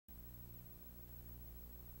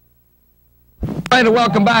I'd like to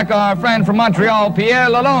welcome back our friend from Montreal, Pierre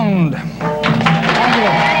Lalonde. Thank you.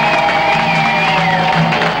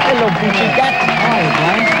 Hello, Peachy Cat. How are you,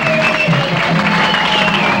 Brian?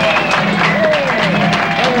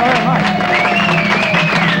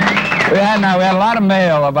 We had a lot of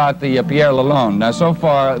mail about the Pierre Lalonde. Now, so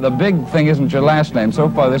far, the big thing isn't your last name. So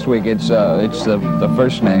far this week, it's the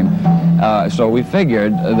first name. So we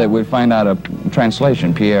figured that we'd find out a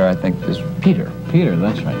translation. Pierre, I think, is Peter. Peter,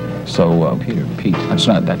 that's right. So Peter, Pete.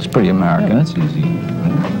 That's pretty American. Yeah, that's easy.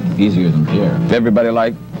 Easier than Pierre. Did everybody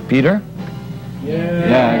like Peter?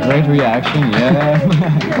 Yeah, great reaction,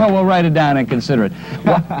 yeah. Well, we'll write it down and consider it.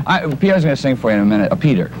 Well, Pierre's going to sing for you in a minute.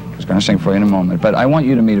 Peter is going to sing for you in a moment. But I want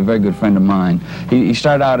you to meet a very good friend of mine. He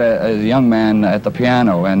started out as a young man at the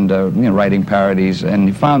piano and writing parodies, and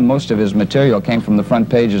he found most of his material came from the front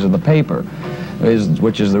pages of the paper,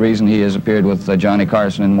 which is the reason he has appeared with Johnny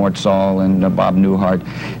Carson and Mort Saul and Bob Newhart.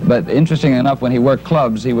 But interesting enough, when he worked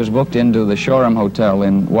clubs, he was booked into the Shoreham Hotel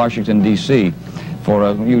in Washington, D.C., for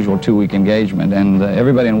a usual 2-week engagement, and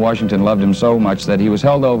everybody in Washington loved him so much that he was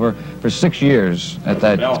held over for 6 years at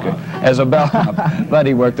that as a bellhop. But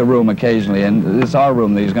he worked the room occasionally, and it's our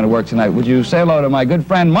room that he's going to work tonight. Would you say hello to my good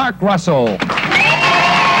friend Mark Russell?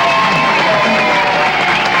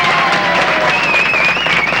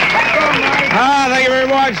 Thank you very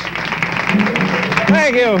much.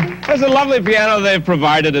 Thank you. That's a lovely piano they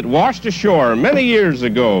provided. It washed ashore many years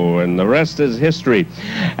ago, and the rest is history.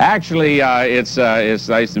 Actually, it's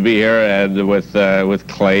nice to be here and with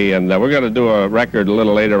Clay, and we're going to do a record a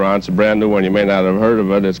little later on. It's a brand new one. You may not have heard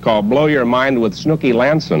of it. It's called "Blow Your Mind" with Snooky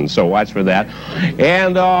Lanson. So watch for that.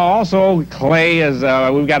 And also, Clay is.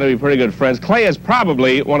 We've got to be pretty good friends. Clay is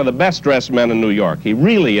probably one of the best dressed men in New York. He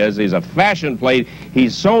really is. He's a fashion plate.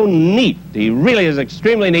 He's so neat. He really is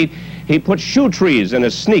extremely neat. He puts shoe trees in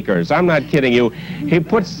his sneakers. I'm not kidding you. He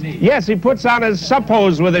puts on his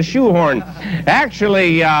suppos with a shoehorn.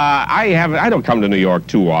 Actually, I don't come to New York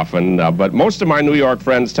too often, but most of my New York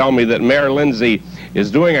friends tell me that Mayor Lindsay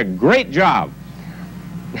is doing a great job.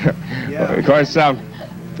 Of course,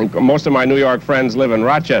 most of my New York friends live in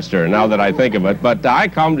Rochester, now that I think of it. But I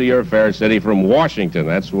come to your fair city from Washington.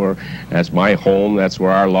 That's my home. That's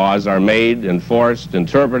where our laws are made, enforced,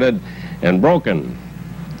 interpreted, and broken.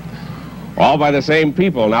 All by the same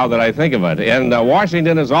people, now that I think of it. And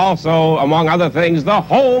Washington is also, among other things, the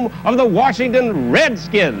home of the Washington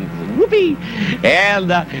Redskins. Whoopee! And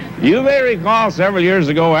you may recall several years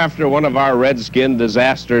ago, after one of our Redskin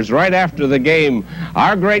disasters, right after the game,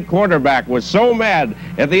 our great quarterback was so mad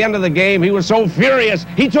at the end of the game, he was so furious,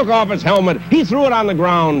 he took off his helmet, he threw it on the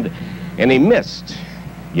ground, and he missed.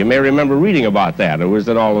 You may remember reading about that. It was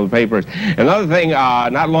in all of the papers. Another thing,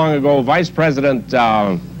 not long ago, Vice President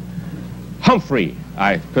Humphrey,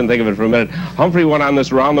 I couldn't think of it for a minute. Humphrey went on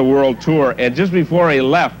this round-the-world tour, and just before he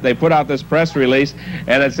left, they put out this press release,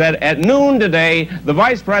 and it said, at noon today, the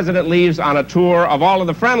Vice President leaves on a tour of all of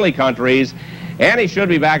the friendly countries, and he should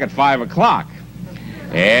be back at 5 o'clock.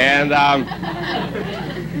 And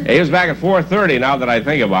he was back at 4:30, now that I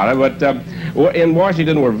think about it. But in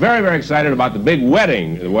Washington, we're very, very excited about the big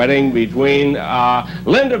wedding, the wedding between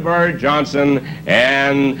Linda Bird Johnson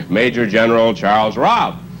and Major General Charles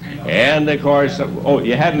Robb. And, of course, oh,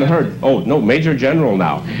 you hadn't heard. Oh, no, Major General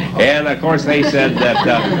now. And, of course, they said that,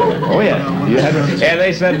 oh, yeah. You hadn't, and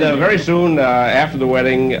they said very soon after the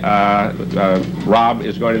wedding, Rob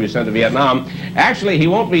is going to be sent to Vietnam. Actually, he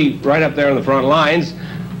won't be right up there in the front lines.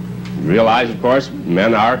 Realize, of course,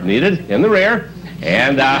 men are needed in the rear.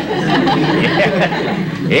 And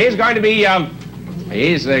he's going to be...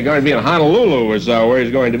 He's going to be in Honolulu is where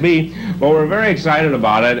he's going to be. But we're very excited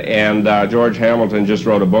about it, and George Hamilton just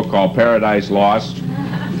wrote a book called Paradise Lost,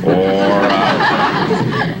 or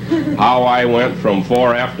How I Went from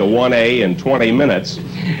 4F to 1A in 20 minutes.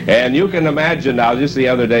 And you can imagine now, just the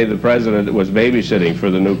other day, the president was babysitting for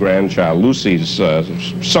the new grandchild, Lucy's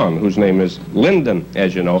son, whose name is Lyndon,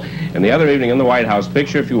 as you know. And the other evening in the White House,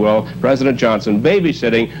 picture, if you will, President Johnson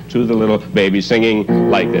babysitting to the little baby singing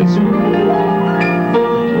like this.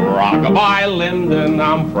 Rock-a-bye, Lyndon,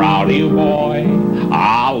 I'm proud of you, boy.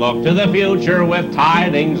 I'll look to the future with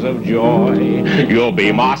tidings of joy. You'll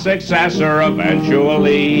be my successor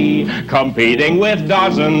eventually, competing with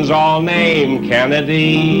dozens all named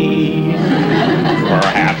Kennedy.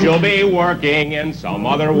 Perhaps you'll be working in some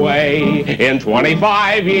other way. In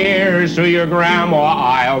 25 years to your grandma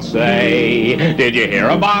I'll say, did you hear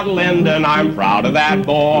about Lyndon? I'm proud of that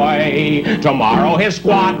boy. Tomorrow his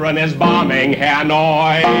squadron is bombing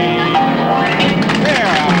Hanoi.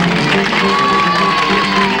 Yeah.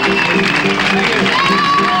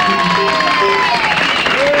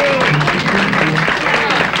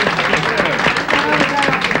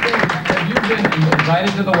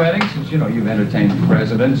 invited to the wedding, since, you know, you've entertained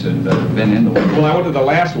presidents and been in the wedding? Well, I went to the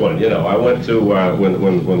last one, you know. I went to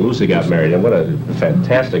when Lucy got married, and what a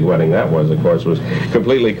fantastic wedding that was, of course, was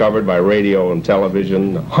completely covered by radio and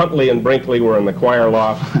television. Huntley and Brinkley were in the choir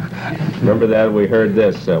loft. Remember that? We heard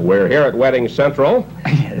this. We're here at Wedding Central.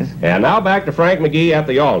 Yes. And now back to Frank McGee at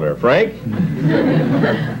the altar. Frank?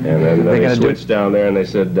 And then they switched down there and they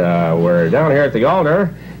said, we're down here at the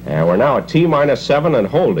altar, and we're now at T-7 and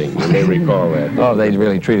holding. You may recall that. Oh, they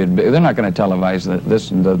really treated... They're not going to televise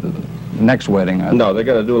the next wedding. No, they're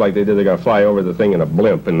going to do like they did. They're going to fly over the thing in a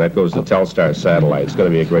blimp, and that goes to Telstar satellite. It's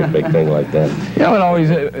going to be a great big thing like that. You know, it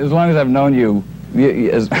always, as long as I've known you,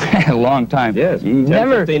 a long time. Yes, you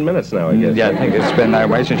 15 minutes now, I guess. Yeah, I think it's been that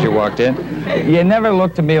way since you walked in. You never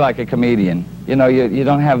look to me like a comedian. You know, you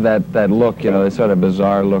don't have that look, you know, that sort of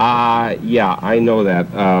bizarre look. Yeah, I know that.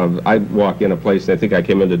 I walk in a place, I think I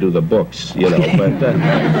came in to do the books, you know, but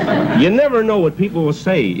you never know what people will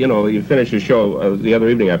say. You know, you finish a show, the other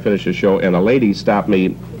evening I finished a show, and a lady stopped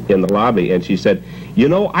me in the lobby, and she said, you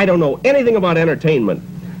know, I don't know anything about entertainment,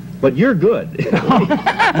 but you're good.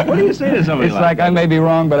 What do you say to somebody It's like that? I may be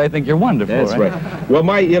wrong, but I think you're wonderful. That's right.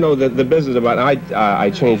 Well, you know, the business about,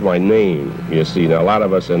 I changed my name, you see. Now, a lot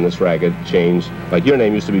of us in this racket changed, like your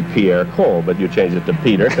name used to be Pierre Cole, but you changed it to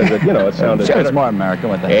Peter, because it, you know, it sounded Sure, better. it's more American,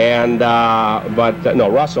 what the heck. And,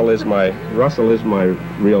 no, Russell is my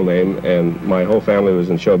real name, and my whole family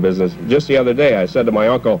was in show business. Just the other day, I said to my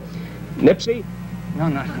uncle, Nipsey? No,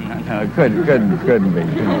 couldn't be.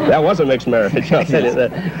 That was a mixed marriage, I'll tell you that.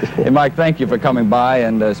 Hey, Mike, thank you for coming by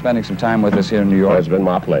and spending some time with us here in New York. Well, it's been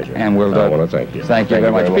my pleasure. And we'll I want to thank you. Thank you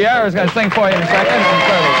very much. Pierre is going to sing for you in a second, and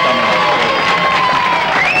Curly's coming up.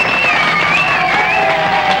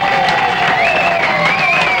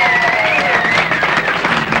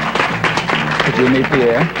 Did you meet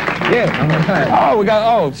Pierre? Yeah.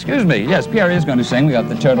 Oh, excuse me. Yes, Pierre is going to sing. We got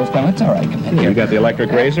the turtles coming. It's all right. Come in here. You got the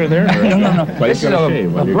electric razor there? No. Place This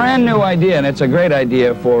is a brand new idea, and it's a great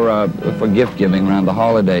idea for gift giving around the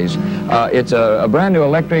holidays. It's a brand new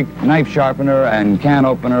electric knife sharpener and can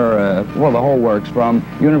opener, well, the whole works, from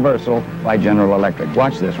Universal by General Electric.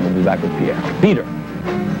 Watch this, and we'll be back with Pierre. Peter.